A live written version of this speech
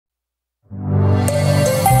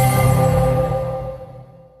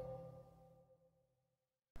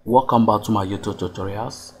Welcome back to my YouTube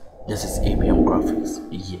tutorials. This is ABM Graphics.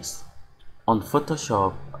 Yes, on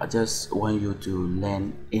Photoshop I just want you to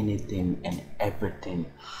learn anything and everything.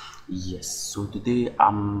 Yes, so today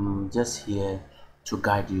I'm just here to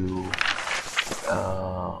guide you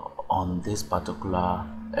on this particular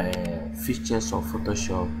features of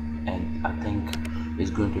Photoshop, and I think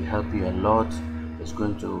it's going to help you a lot. It's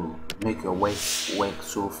going to make your work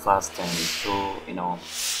so fast and so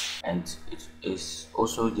and it is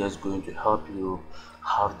also just going to help you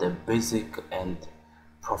have the basic and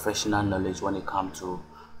professional knowledge when it comes to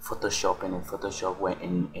Photoshop and in Photoshop, when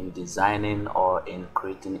in designing or in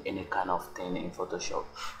creating any kind of thing in Photoshop.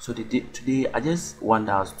 So today I just want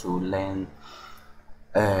us to learn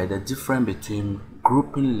the difference between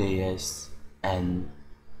grouping layers and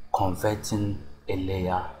converting a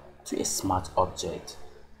layer to a smart object.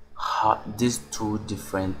 How these two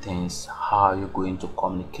different things, how are you going to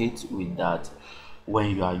communicate with that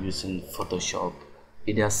when you are using Photoshop,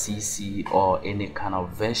 either CC or any kind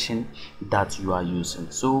of version that you are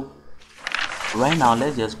using. So right now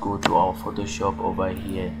let's just go to our Photoshop over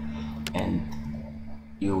here, and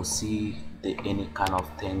you'll see the any kind of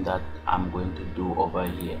thing that I'm going to do over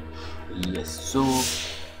here. Yes, so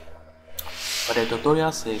for the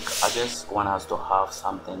tutorial sake, I just want us to have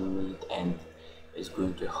something neat, and it's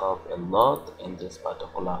going to help a lot in this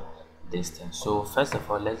particular distance. So first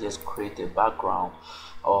of all, let's just create a background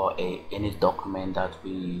or any document that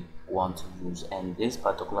we want to use. And this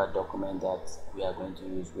particular document that we are going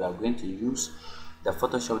to use the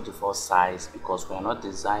Photoshop default size, because we are not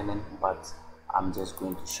designing, but I'm just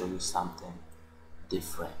going to show you something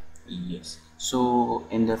different. Yes, so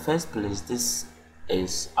in the first place, this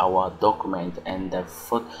is our document, and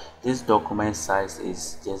this document size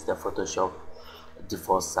is just the Photoshop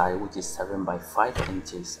default size, which is 7 by 5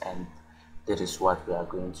 inches, and that is what we are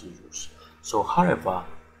going to use. So however,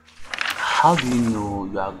 how do you know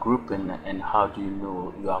you are grouping, and how do you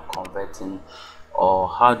know you are converting, or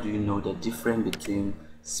how do you know the difference between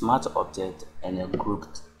smart object and a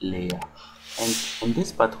grouped layer? And in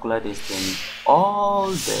this particular thing,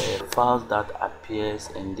 all the files that appears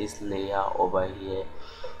in this layer over here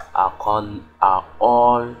are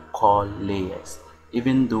all called layers.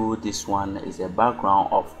 Even though this one is a background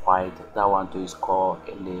of white, that one too is called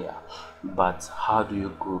a layer. But how do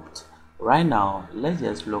you group it? Right now, let's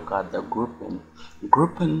just look at the grouping.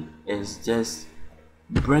 Grouping is just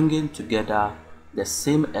bringing together the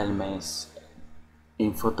same elements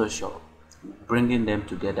in Photoshop, bringing them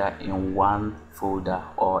together in one folder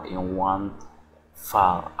or in one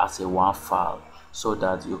file as a one file, so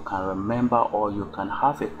that you can remember, or you can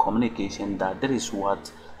have a communication that is what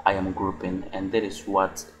I am grouping and that is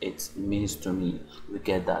what it means to me. We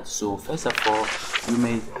get that. So first of all, you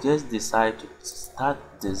may just decide to start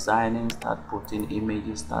designing, start putting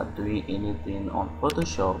images, start doing anything on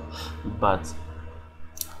Photoshop, but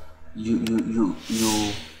you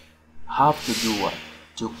have to do what?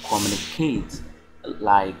 To communicate.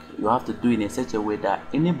 Like, you have to do it in such a way that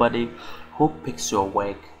anybody who picks your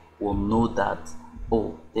work will know that,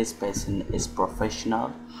 oh, this person is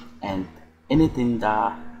professional, and anything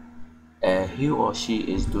that he or she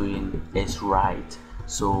is doing is right.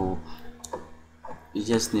 So you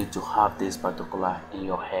just need to have this particular in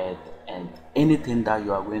your head, and anything that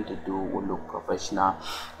you are going to do will look professional.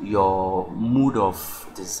 Your mood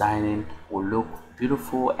of designing will look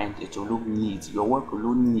beautiful, and it will look neat. Your work will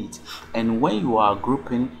look neat, and when you are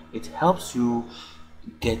grouping, it helps you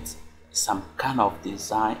get some kind of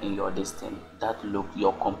design in your distance that look,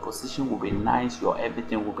 your composition will be nice, your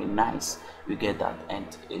everything will be nice. You get that, and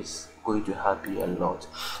it's going to help you a lot.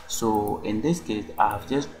 So in this case, I have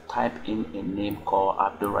just typed in a name called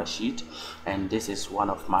Abdul Rashid, and this is one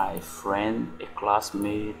of my friend, a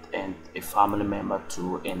classmate, and a family member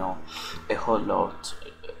too, a whole lot.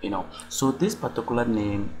 So this particular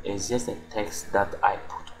name is just a text that I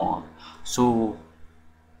put on. So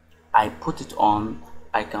I put it on.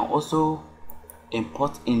 I can also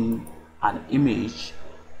import in an image,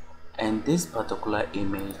 and this particular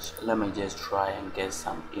image, let me just try and get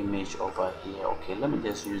some image over here. Okay, let me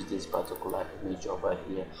just use this particular image over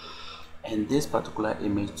here, and this particular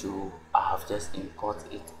image too, I have just import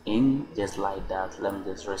it in just like that. Let me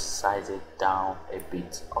just resize it down a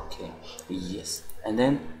bit. Okay, yes, and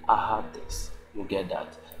then I have this. You get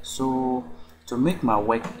that. So to make my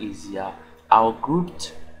work easier, I'll group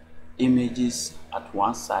images at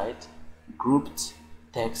one side, grouped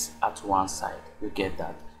text at one side. You get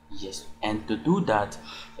that. Yes, and to do that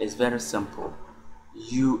is very simple.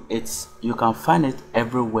 You can find it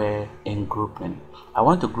everywhere in grouping. I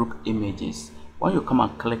want to group images. When you come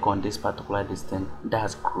and click on this particular distance,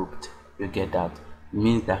 that's grouped. You get that.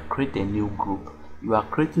 means that create a new group. You are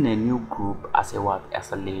creating a new group as a what?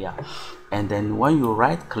 As a layer. And then when you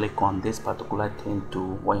right click on this particular thing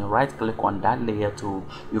tool, when you right click on that layer tool,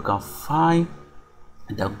 you can find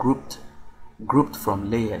the grouped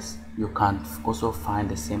from layers. You can also find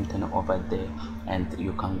the same thing over there and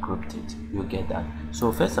you can group it. You get that?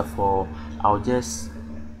 So first of all, I'll just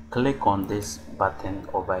click on this button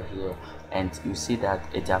over here and you see that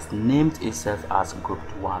it has named itself as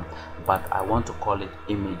grouped one, but I want to call it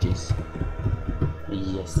images.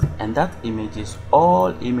 Yes, and that images,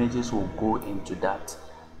 all images will go into that,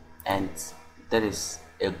 and there is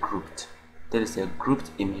a grouped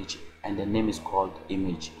image and the name is called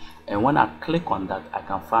image. And when I click on that, I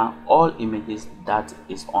can find all images that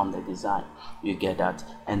is on the design. You get that?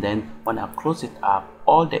 And then when I close it up,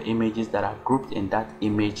 all the images that are grouped in that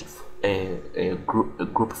image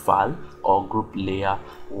group file or group layer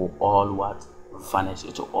will all what? Vanish.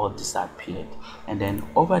 It will all disappeared. And then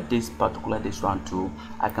over this particular one too,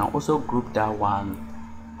 I can also group that one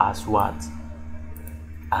as what?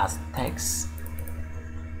 As text.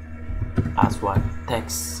 As what?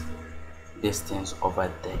 Text distance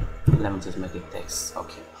over there. Let me just make it text.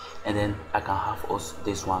 Okay, and then I can have also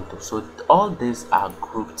this one too. So all these are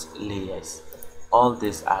grouped layers. All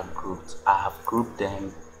these are grouped. I have grouped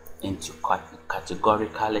them into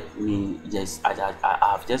categorically. I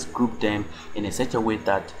have just grouped them in a such a way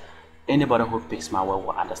that anybody who picks my work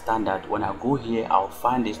will understand that when I go here, I'll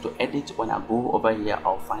find this to edit. When I go over here,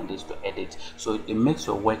 I'll find this to edit. So it makes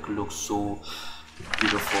your work look so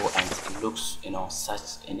beautiful, and it looks,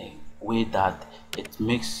 such in a way that it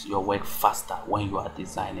makes your work faster when you are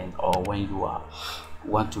designing or when you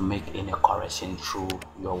want to make any correction through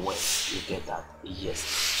your work. You get that? Yes.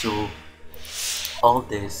 So all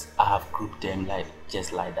this I have grouped them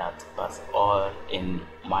just like that, but all in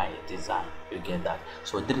my design. You get that?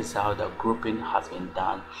 So this is how the grouping has been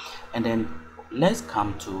done. And then let's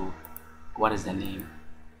come to, what is the name?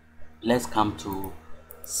 Let's come to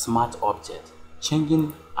smart object.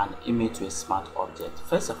 Changing an image to a smart object.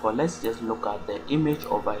 First of all, let's just look at the image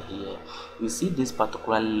over here. You see this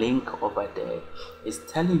particular link over there is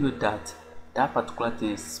telling you that that particular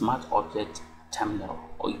thing is smart object terminal.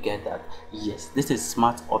 Or you get that? Yes, this is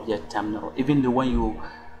smart object terminal. Even though when you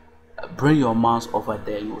bring your mouse over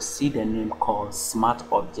there, you will see the name called smart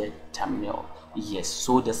object terminal. Yes,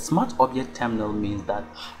 so the smart object terminal means that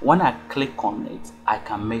when I click on it, I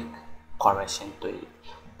can make correction to it.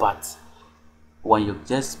 But when you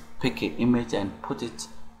just pick an image and put it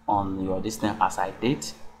on your distance as I did,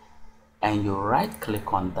 and you right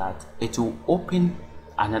click on that, it will open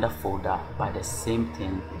another folder by the same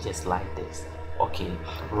thing, just like this. Okay,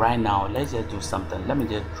 right now let's just do something. Let me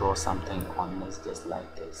just draw something on this just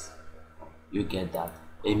like this. You get that?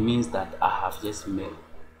 It means that I have just made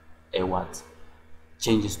a what?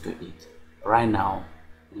 Changes to it. Right now,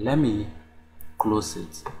 let me close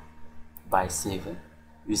it by saving.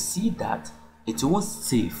 You see that it won't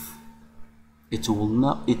save. It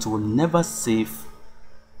will never save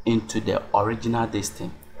into the original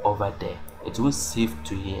distance over there. It won't save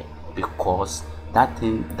to here because that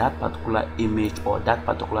particular image or that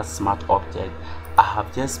particular smart object, I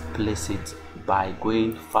have just placed it by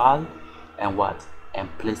going file and what?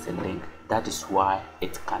 And place a link. That is why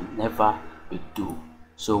it can never be do.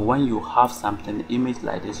 So when you have something image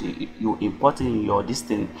like this, you import it in your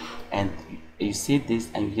distance and you see this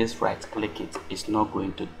and you just right click it, it's not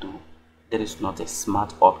going to do. There is not a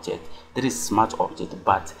smart object. There is smart object,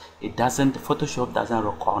 but it doesn't, Photoshop doesn't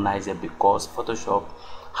recognize it because Photoshop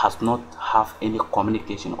has not have any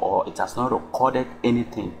communication, or it has not recorded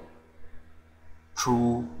anything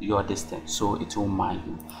through your distance, so it will mind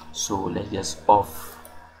you. So let's just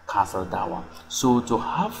cancel that one. So to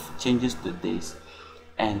have changes to this,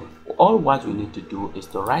 and all what we need to do is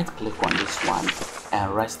to right click on this one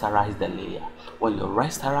and rasterize the layer. When you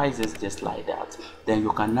rasterize it just like that, then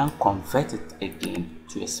you can now convert it again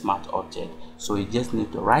to a smart object. So you just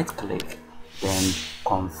need to right click, then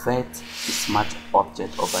convert the smart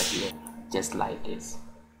object over here just like this.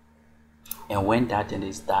 And when that thing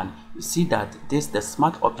is done, you see that the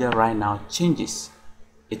smart object right now changes.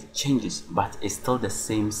 It changes, but it's still the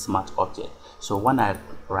same smart object. So when I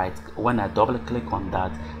double click on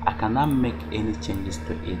that, I cannot make any changes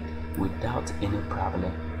to it without any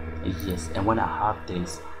problem. Yes, and when I have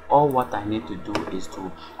this, all what I need to do is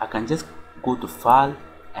I can just go to file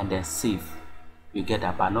and then save. You get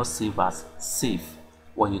that? But not save as save.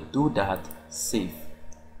 When you do that, save.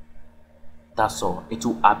 That's all. It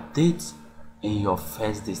will update in your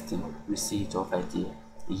first distance. You see it over there.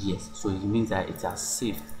 Yes, so it means that it has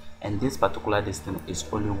saved, and this particular distance is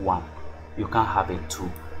only one. You can't have it two.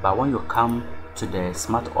 But when you come to the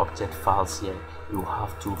smart object files here, you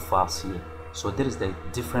have two files here. So there is the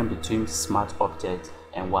difference between smart object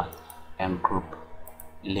and what, and group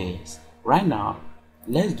layers. Right now,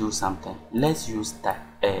 let's do something. Let's use that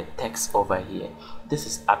text over here. This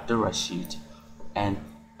is Abdul Rashid, and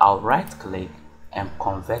I'll right click and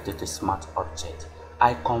convert it to smart object.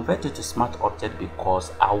 I convert it to smart object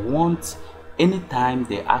because I want, anytime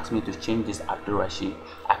they ask me to change this Abdul Rashid,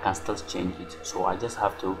 I can still change it. So I just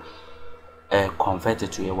have to convert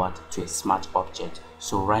it to a what, to a smart object.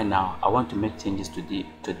 So right now I want to make changes to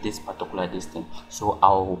this particular thing. So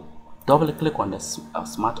I'll double click on the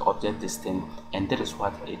smart object thing, and that is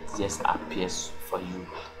what it just appears for you.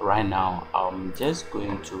 Right now I'm just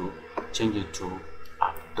going to change it to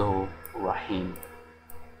Abdul Rahim.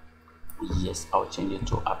 Yes, I'll change it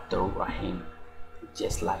to Abdul Rahim,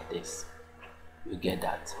 just like this. You get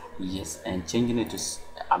that? Yes, and changing it to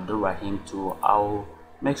Abdul Rahim too, I'll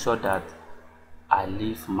make sure that I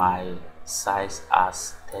leave my size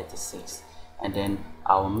as 36, and then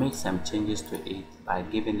I'll make some changes to it by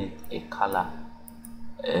giving it a color,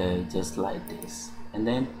 just like this. And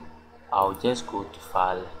then I'll just go to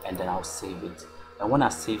file, and then I'll save it. And when I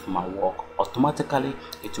save my work, automatically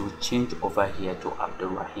it will change over here to Abdul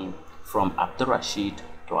Rahim, from Abdul Rashid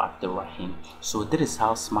to Abdul Rahim. So that is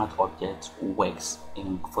how smart objects works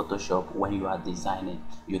in Photoshop when you are designing.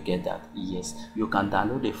 You get that? Yes, you can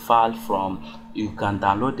download a file from, you can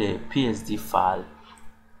download the PSD file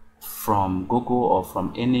from Google or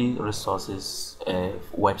from any resources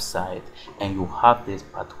website, and you have this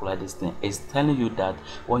particular thing. It's telling you that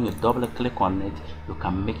when you double click on it, you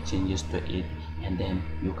can make changes to it, and then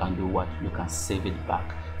you can do what, you can save it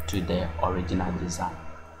back to the original design.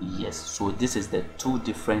 Yes, so this is the two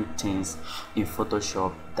different things in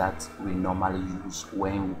Photoshop that we normally use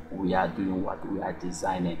when we are doing what we are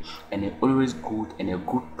designing, and it's always good and a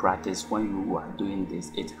good practice when you are doing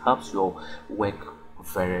this. It helps your work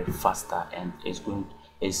very faster, and it's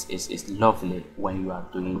lovely when you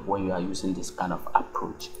are using this kind of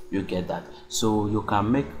approach. You get that? So you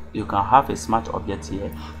can have a smart object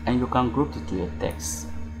here, and you can group it to a text,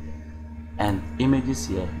 and images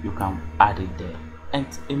here you can add it there, and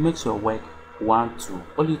it makes your work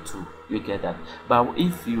only two. You get that? But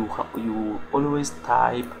if you always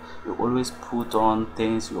type, you always put on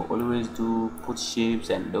things, you always put shapes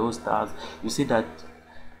and those stuff, you see that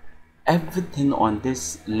everything on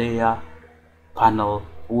this layer panel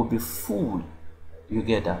will be full. You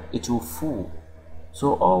get that? It will full.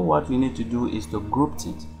 So all what you need to do is to group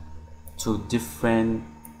it to different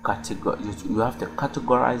categories. You have to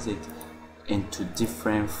categorize it into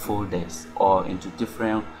different folders or into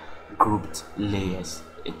different grouped layers.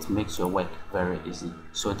 It makes your work very easy.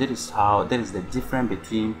 So that is the difference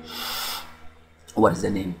between, what is the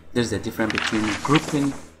name? There's the difference between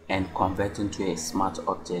grouping and converting to a smart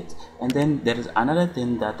object. And then there is another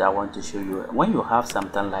thing that I want to show you. When you have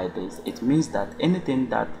something like this, it means that anything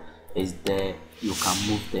that is there, you can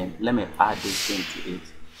move them. Let me add this thing to it,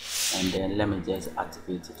 and then let me just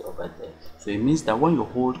activate it over there. So it means that when you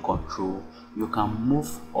hold control, you can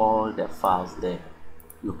move all the files there.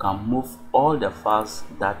 You can move all the files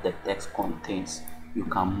that the text contains. You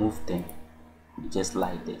can move them just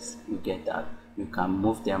like this. You get that? You can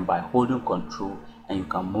move them by holding control, and you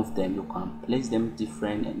can move them, you can place them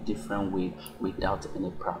different way without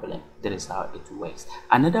any problem. That is how it works.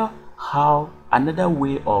 Another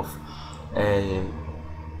way of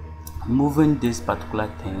moving these particular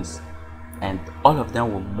things, and all of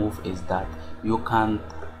them will move, is that you can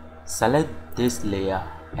select this layer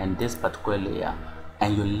and this particular layer,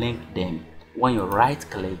 and you link them. When you right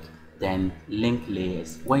click, then link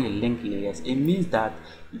layers. When you link layers, it means that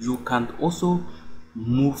you can also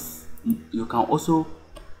move, you can also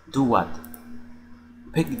do what,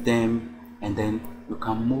 pick them, and then you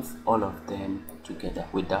can move all of them together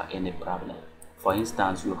without any problem. For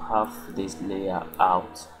instance, you have this layer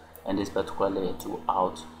out and this particular layer to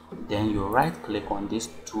out, then you right click on these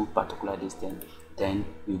two particular distance, then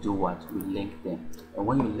you do what, you link them. And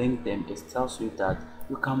when you link them, it tells you that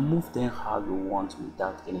you can move them how you want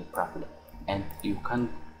without any problem, and you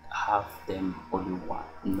can't have them only one.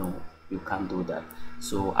 No, you can't do that.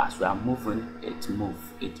 So as we are moving, it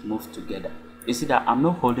moves together. You see that I'm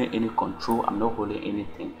not holding any control, I'm not holding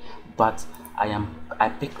anything, but I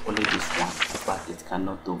pick only this one, but it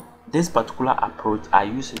cannot do this particular approach. I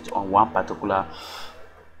use it on one particular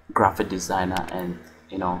graphic designer, and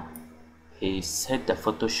he said the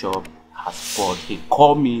Photoshop has spoiled. He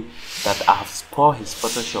called me that I have spoiled his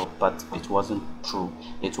Photoshop, but it wasn't true.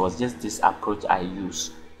 It was just this approach I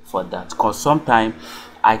use for that, because sometimes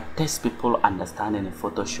I test people understanding in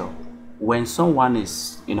Photoshop. When someone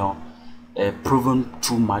is proven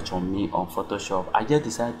too much on me on Photoshop. I just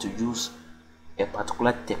decided to use a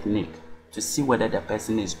particular technique to see whether the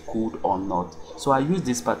person is good or not. So I used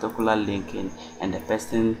this particular linking, and the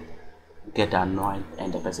person get annoyed,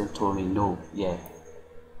 and the person told me, no, yeah,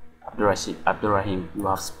 Abdurrahim, you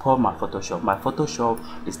have spoiled my Photoshop. My Photoshop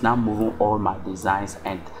is now moving all my designs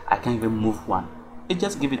and I can't even move one. It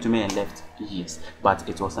just give it to me and left. Yes, but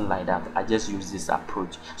it wasn't like that. I just used this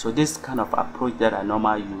approach. So this kind of approach that I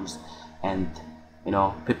normally use, and you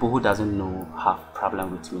know, people who doesn't know have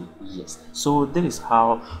problem with me. Yes, so there is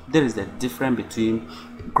the difference between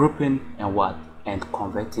grouping and what, and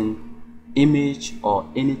converting image or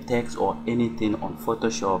any text or anything on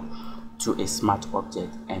Photoshop to a smart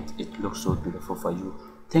object, and it looks so beautiful for you.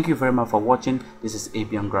 Thank you very much for watching. This is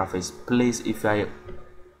ABM Graphics. Please, if you are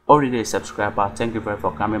already a subscriber, thank you very much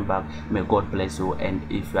for coming back. May God bless you. And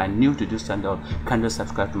if you are new to this channel, kindly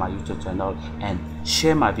subscribe to my YouTube channel and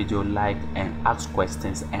share my video, like, and ask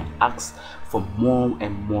questions, and ask for more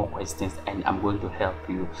and more questions, and I'm going to help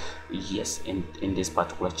you, yes, in this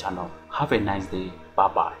particular channel. Have a nice day. Bye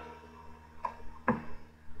bye.